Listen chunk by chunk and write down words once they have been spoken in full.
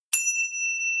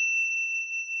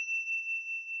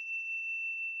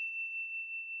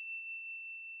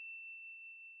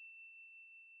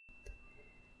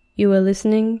You are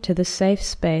listening to the Safe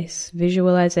Space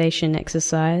visualization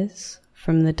exercise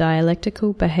from the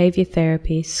Dialectical Behavior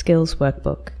Therapy Skills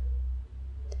Workbook.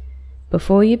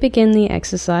 Before you begin the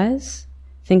exercise,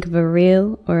 think of a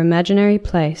real or imaginary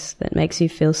place that makes you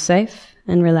feel safe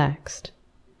and relaxed.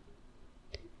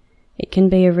 It can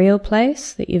be a real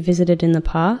place that you visited in the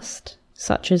past,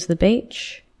 such as the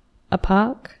beach, a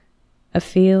park, a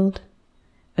field,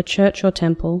 a church or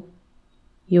temple,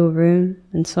 your room,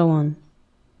 and so on.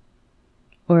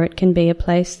 Or it can be a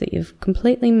place that you've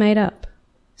completely made up,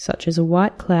 such as a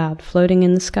white cloud floating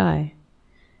in the sky,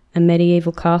 a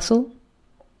medieval castle,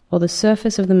 or the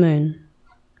surface of the moon.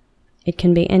 It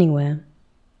can be anywhere.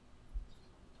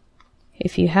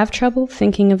 If you have trouble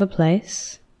thinking of a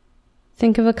place,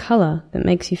 think of a color that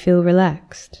makes you feel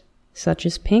relaxed, such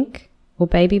as pink or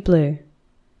baby blue.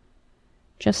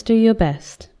 Just do your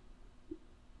best.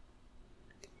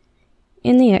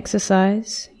 In the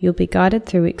exercise, you'll be guided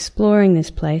through exploring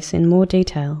this place in more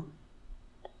detail.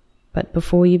 But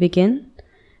before you begin,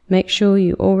 make sure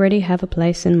you already have a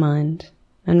place in mind,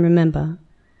 and remember,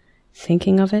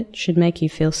 thinking of it should make you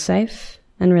feel safe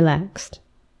and relaxed.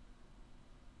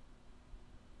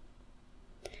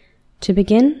 To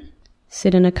begin,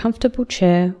 sit in a comfortable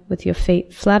chair with your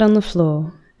feet flat on the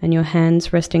floor and your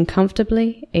hands resting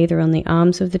comfortably either on the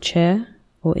arms of the chair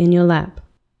or in your lap.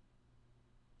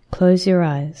 Close your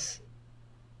eyes.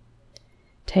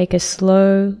 Take a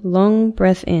slow, long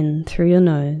breath in through your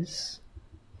nose.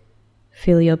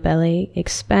 Feel your belly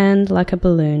expand like a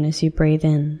balloon as you breathe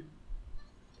in.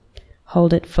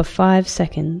 Hold it for 5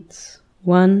 seconds.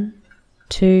 1,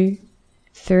 2,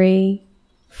 3,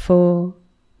 4,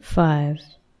 5.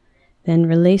 Then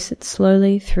release it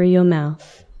slowly through your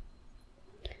mouth.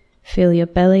 Feel your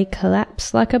belly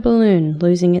collapse like a balloon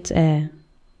losing its air.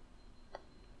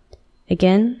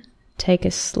 Again, take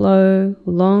a slow,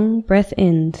 long breath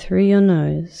in through your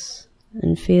nose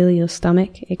and feel your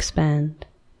stomach expand.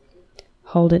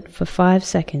 Hold it for 5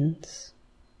 seconds.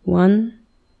 1,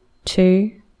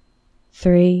 2,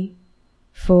 3,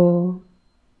 4,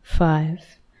 5.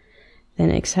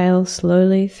 Then exhale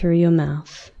slowly through your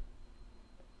mouth.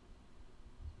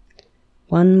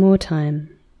 One more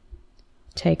time.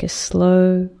 Take a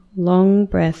slow, long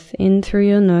breath in through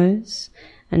your nose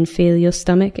and feel your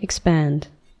stomach expand.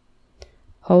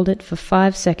 Hold it for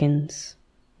 5 seconds.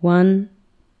 1,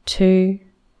 2,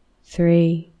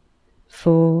 3,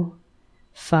 4,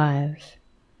 5.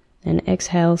 And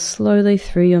exhale slowly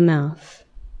through your mouth.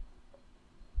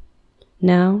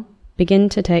 Now, begin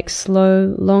to take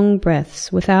slow, long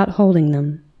breaths without holding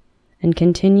them, and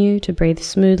continue to breathe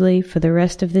smoothly for the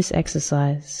rest of this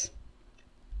exercise.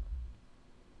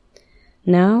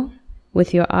 Now,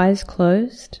 with your eyes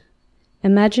closed,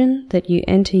 imagine that you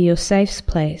enter your safe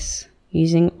place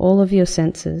using all of your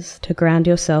senses to ground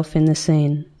yourself in the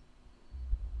scene.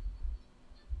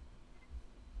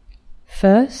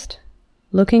 First,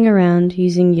 looking around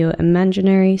using your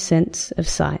imaginary sense of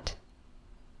sight.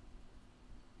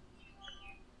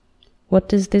 What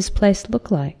does this place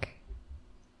look like?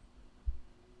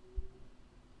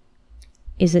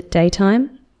 Is it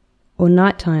daytime or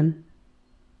nighttime?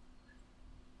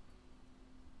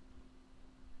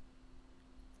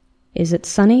 Is it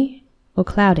sunny or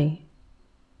cloudy?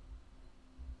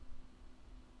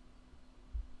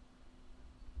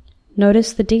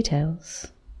 Notice the details.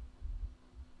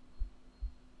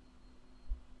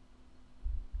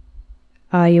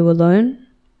 Are you alone,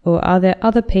 or are there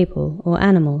other people or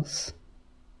animals?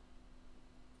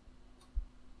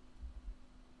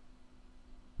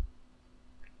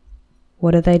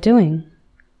 What are they doing?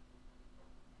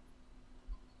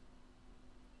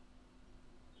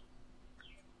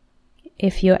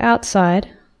 If you're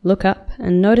outside, look up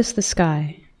and notice the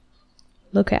sky.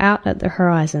 Look out at the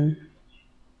horizon.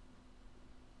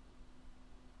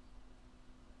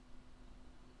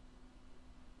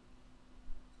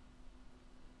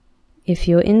 If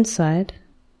you're inside,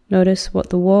 notice what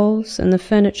the walls and the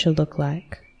furniture look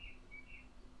like.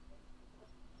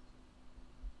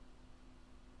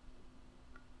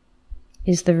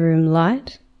 Is the room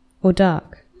light or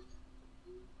dark?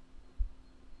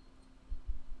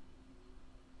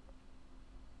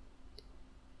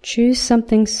 Choose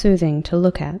something soothing to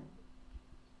look at.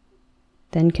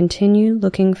 Then continue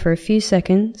looking for a few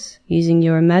seconds using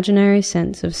your imaginary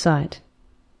sense of sight.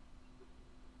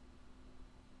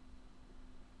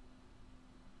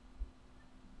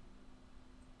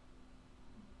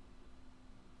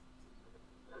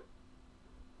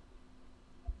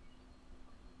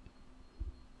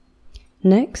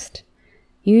 Next,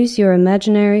 use your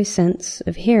imaginary sense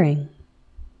of hearing.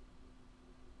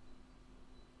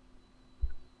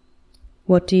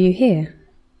 What do you hear?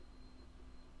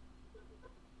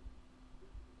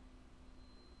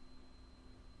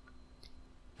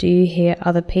 Do you hear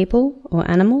other people or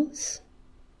animals?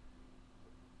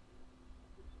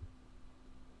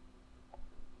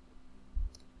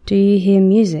 Do you hear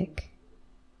music?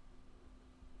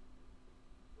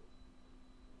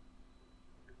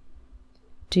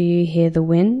 Do you hear the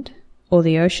wind or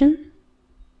the ocean?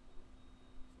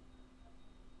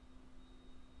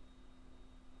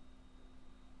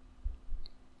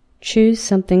 Choose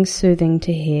something soothing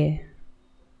to hear,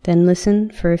 then listen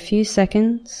for a few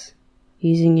seconds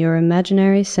using your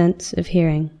imaginary sense of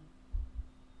hearing.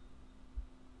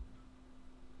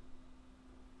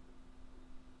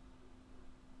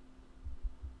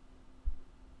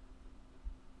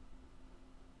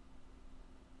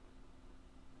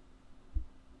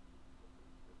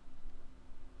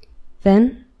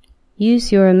 Then,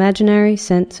 use your imaginary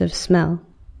sense of smell.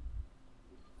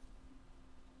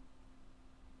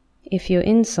 If you're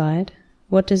inside,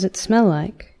 what does it smell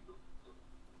like?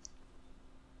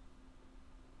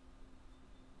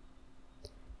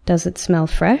 Does it smell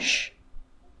fresh?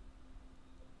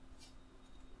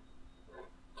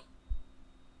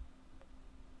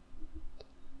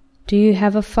 Do you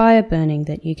have a fire burning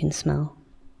that you can smell?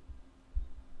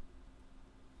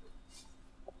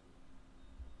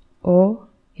 Or,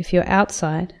 if you're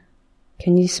outside,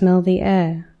 can you smell the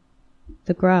air,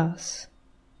 the grass,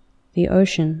 the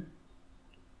ocean,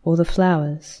 or the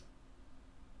flowers?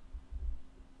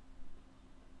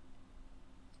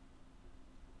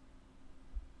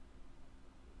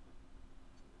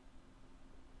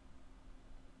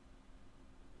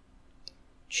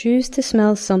 Choose to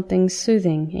smell something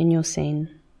soothing in your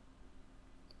scene.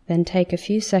 Then take a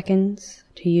few seconds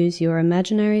to use your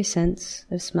imaginary sense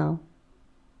of smell.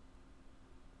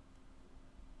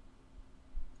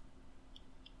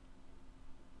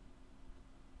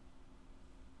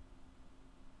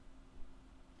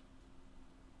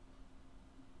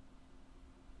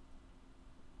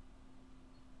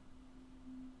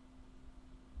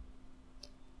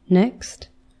 Next,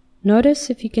 notice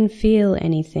if you can feel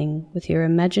anything with your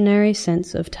imaginary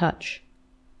sense of touch.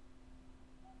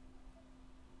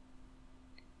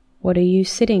 What are you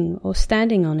sitting or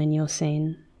standing on in your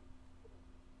scene?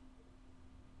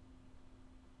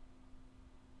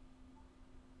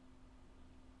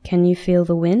 Can you feel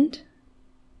the wind?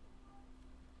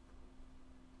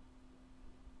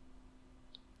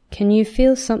 Can you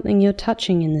feel something you're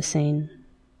touching in the scene?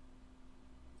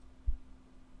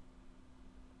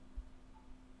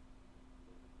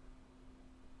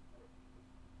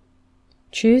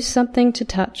 Choose something to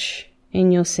touch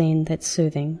in your scene that's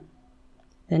soothing.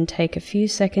 Then take a few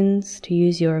seconds to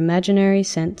use your imaginary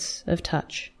sense of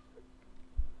touch.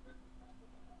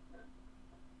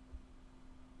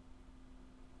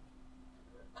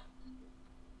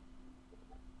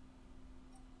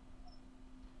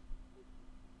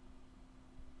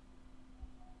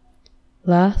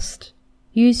 Last,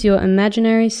 use your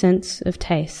imaginary sense of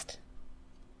taste.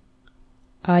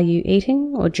 Are you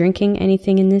eating or drinking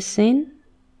anything in this scene?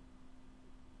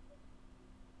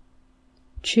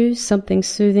 Choose something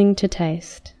soothing to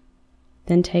taste,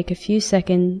 then take a few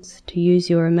seconds to use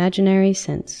your imaginary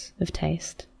sense of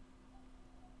taste.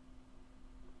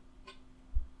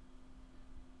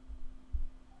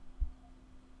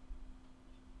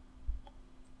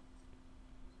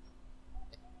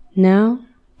 Now,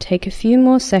 take a few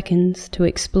more seconds to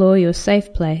explore your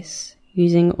safe place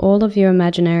using all of your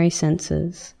imaginary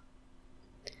senses.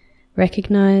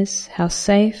 Recognize how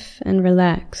safe and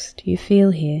relaxed you feel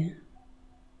here.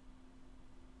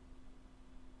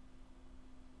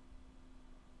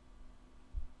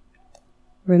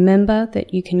 Remember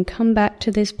that you can come back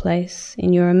to this place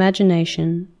in your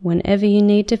imagination whenever you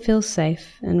need to feel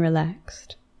safe and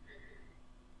relaxed.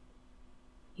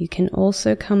 You can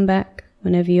also come back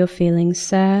whenever you're feeling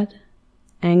sad,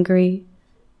 angry,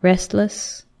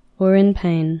 restless, or in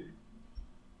pain.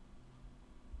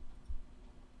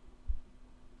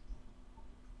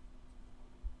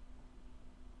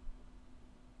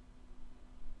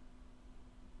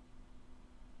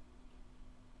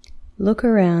 Look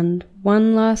around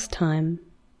one last time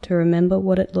to remember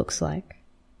what it looks like.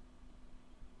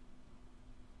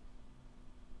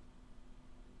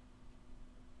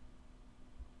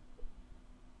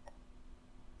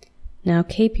 Now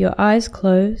keep your eyes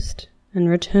closed and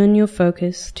return your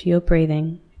focus to your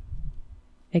breathing.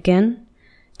 Again,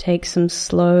 take some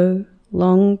slow,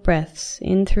 long breaths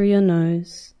in through your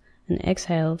nose and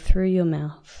exhale through your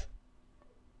mouth.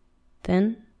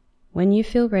 Then, when you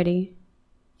feel ready,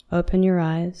 open your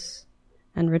eyes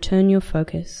and return your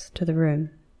focus to the room.